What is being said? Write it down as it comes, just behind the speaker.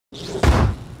What's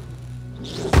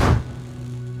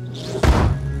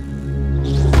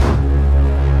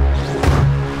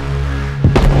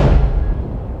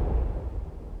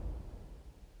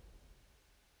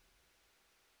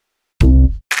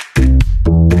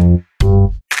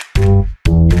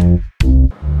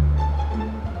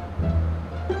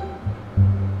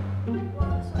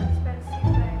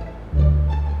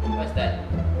that?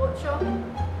 Watch your.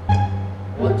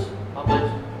 Watch? How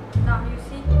much? Now you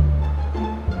see.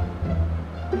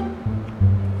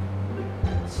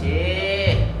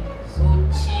 Che, so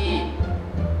cheap.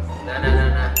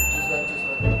 Nah. Choose one.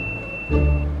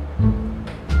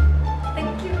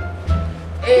 Thank you.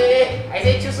 Hey, I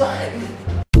said choose one.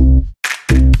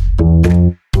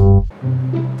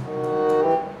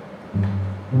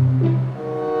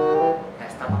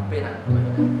 Stomach pain ah.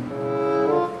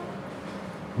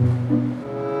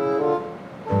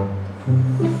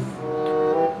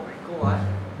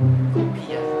 Kopi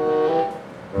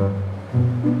ah.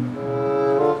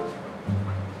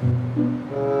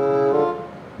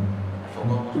 I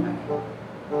forgot what's my toilet.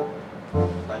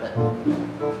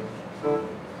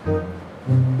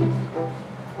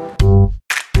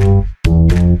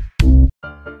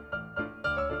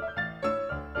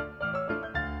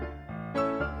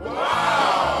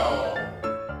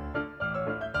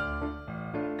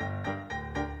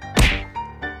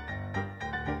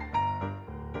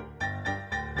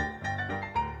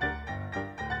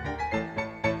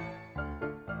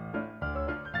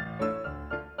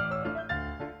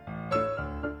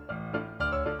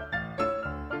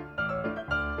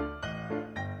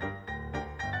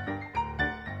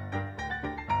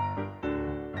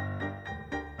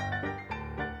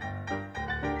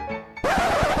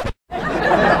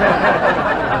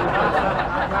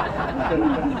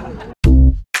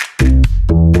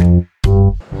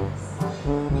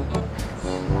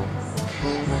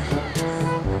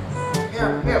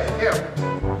 Here.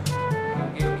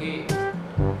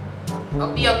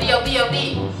 Okay.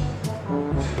 LD.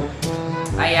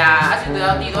 Aiyah, ask you to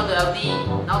LD, don't to LD.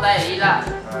 Now die already lah.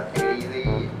 Take it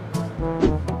easy.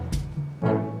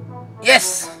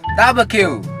 Yes! Double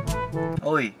kill!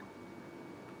 Oi.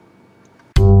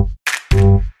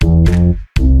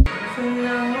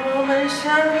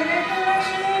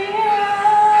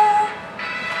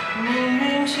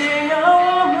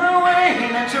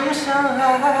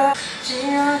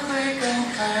竟然会更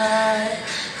开，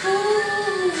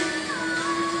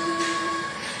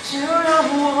就让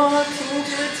我听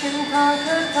着天堂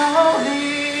的道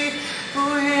理，不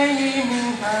愿意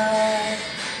明白。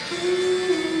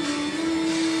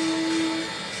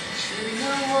只要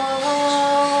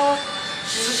我，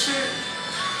就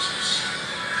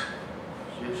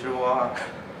是我，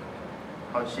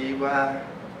好奇怪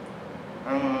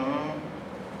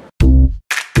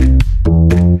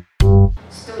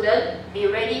，Student, be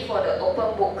ready for the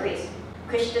open book quiz.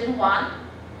 Question 1.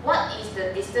 What is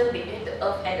the distance between the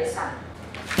Earth and the Sun?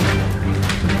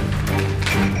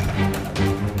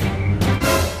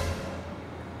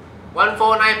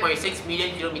 $149.6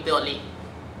 million kilometers only.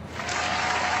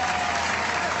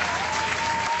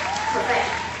 Perfect.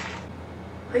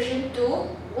 Question 2.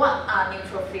 What are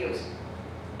neutrophils?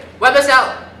 White blood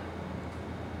cell.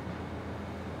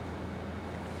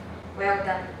 Well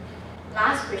done.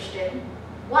 Last question.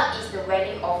 What is the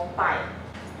value of pi?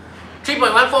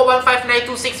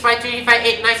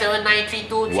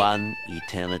 3.14159265358979323 One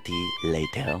eternity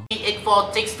later.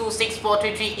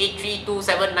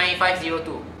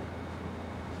 38462643383279502.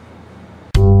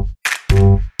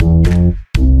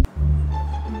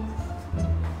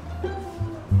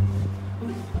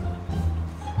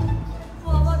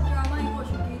 What drama you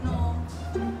watch again?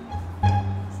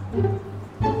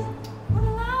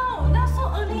 Walao, now so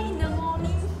early in the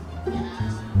morning.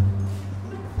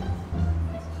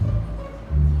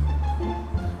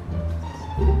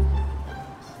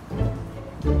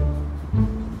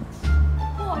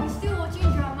 Oh, you still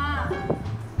watching drama?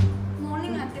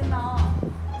 Morning until now.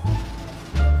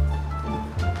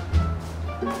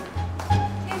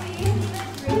 Hey, we ain't even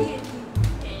ready yet.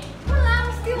 Walao,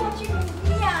 we still watching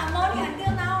movie ah? Morning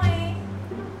until now eh.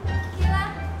 Okay lah.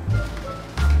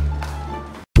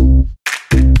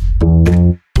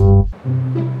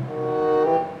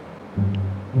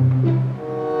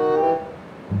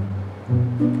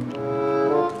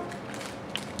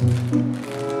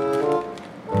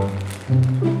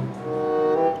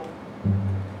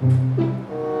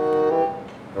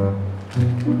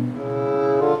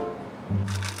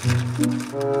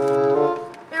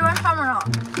 You want some or not?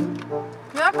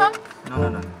 You want some? No.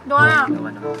 Don't want ah? No.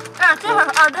 Eh, I still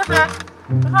have others leh.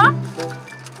 This one? No.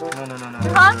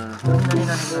 This one?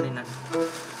 Nani.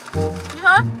 This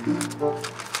one?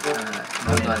 No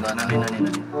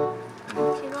need.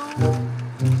 Okay lor.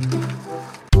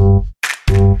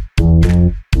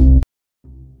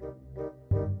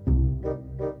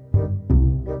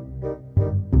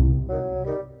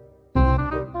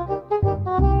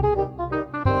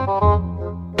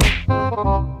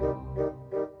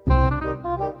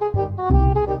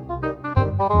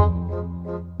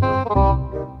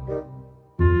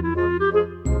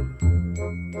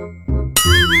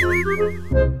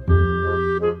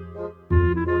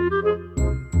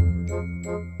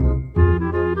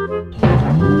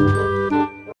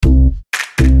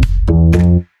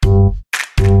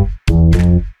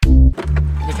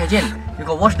 Jin, you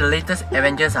go watch the latest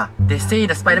Avengers ah. They say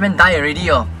the Spider-Man died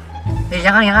already oh. Hey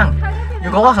Yang,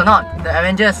 you go watch or not? The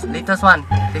Avengers latest one.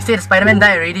 They say the Spider-Man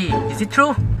died already. Is it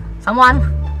true? Someone?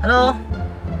 Hello?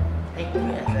 Hey, you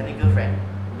actually a girlfriend.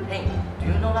 Hey, do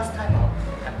you know last time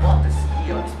I bought the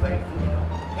CD of this very good, you know?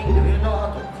 Hey, do you know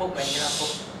how to cook vanilla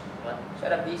coke? What?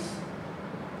 Shut up please.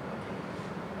 Okay.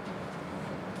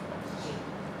 Hey,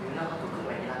 do you know how to